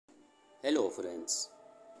Hello friends,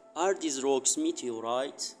 are these rocks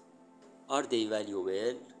meteorite? Are they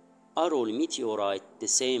valuable? Are all meteorites the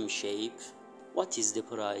same shape? What is the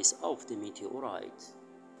price of the meteorite?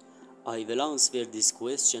 I will answer this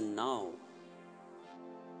question now.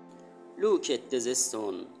 Look at this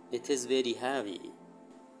stone, it is very heavy.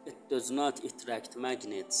 It does not attract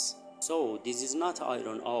magnets, so this is not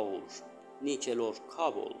iron ore, nickel or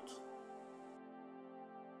cobalt.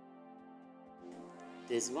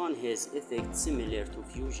 This one has effect similar to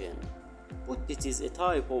fusion, but it is a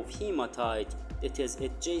type of hematite that is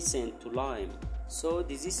adjacent to lime, so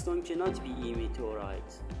this stone cannot be a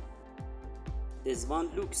meteorite. This one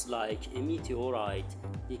looks like a meteorite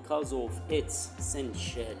because of its thin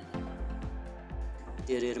shell.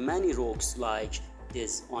 There are many rocks like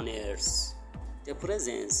this on Earth. The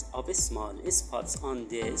presence of small spots on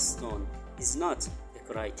the stone is not a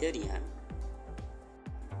criterion.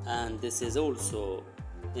 And this is also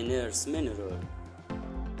an earth mineral.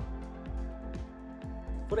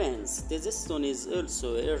 Friends, this stone is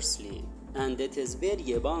also earthly and it is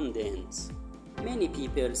very abundant. Many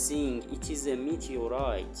people think it is a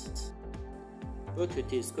meteorite, but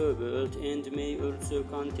it is cobalt and may also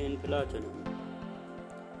contain platinum.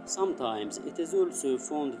 Sometimes it is also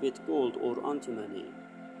found with gold or antimony.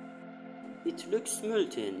 It looks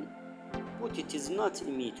molten, but it is not a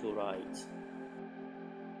meteorite.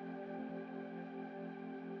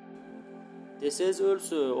 This is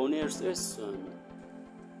also an earth stone.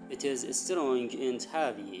 It is strong and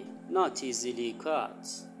heavy, not easily cut.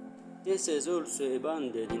 This is also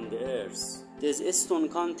abundant in the earth. This stone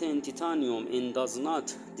contains titanium and does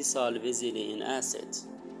not dissolve easily in acid.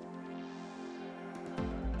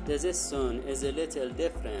 This stone is a little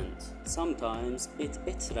different. Sometimes it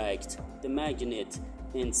attracts the magnet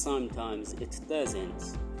and sometimes it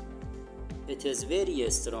doesn't. It is very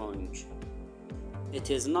strong. It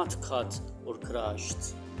is not cut or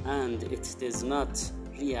crushed, and it does not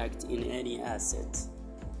react in any acid.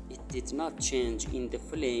 It did not change in the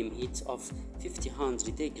flame heat of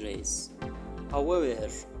 1500 degrees. However,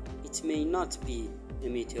 it may not be a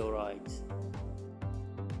meteorite.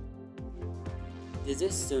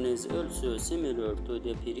 This stone is also similar to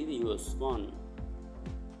the previous one.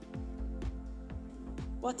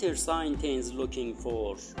 What are scientists looking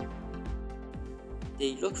for?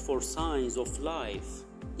 They look for signs of life.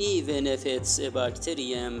 Even if it's a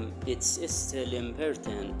bacterium, it's still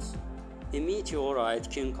important. A meteorite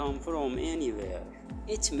can come from anywhere.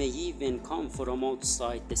 It may even come from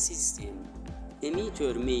outside the system. A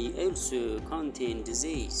meteor may also contain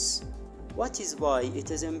disease. That is why it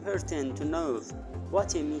is important to know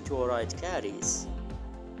what a meteorite carries.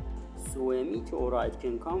 So a meteorite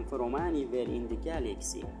can come from anywhere in the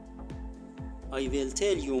galaxy. I will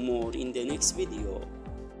tell you more in the next video.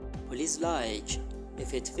 Please like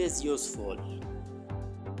if it is useful.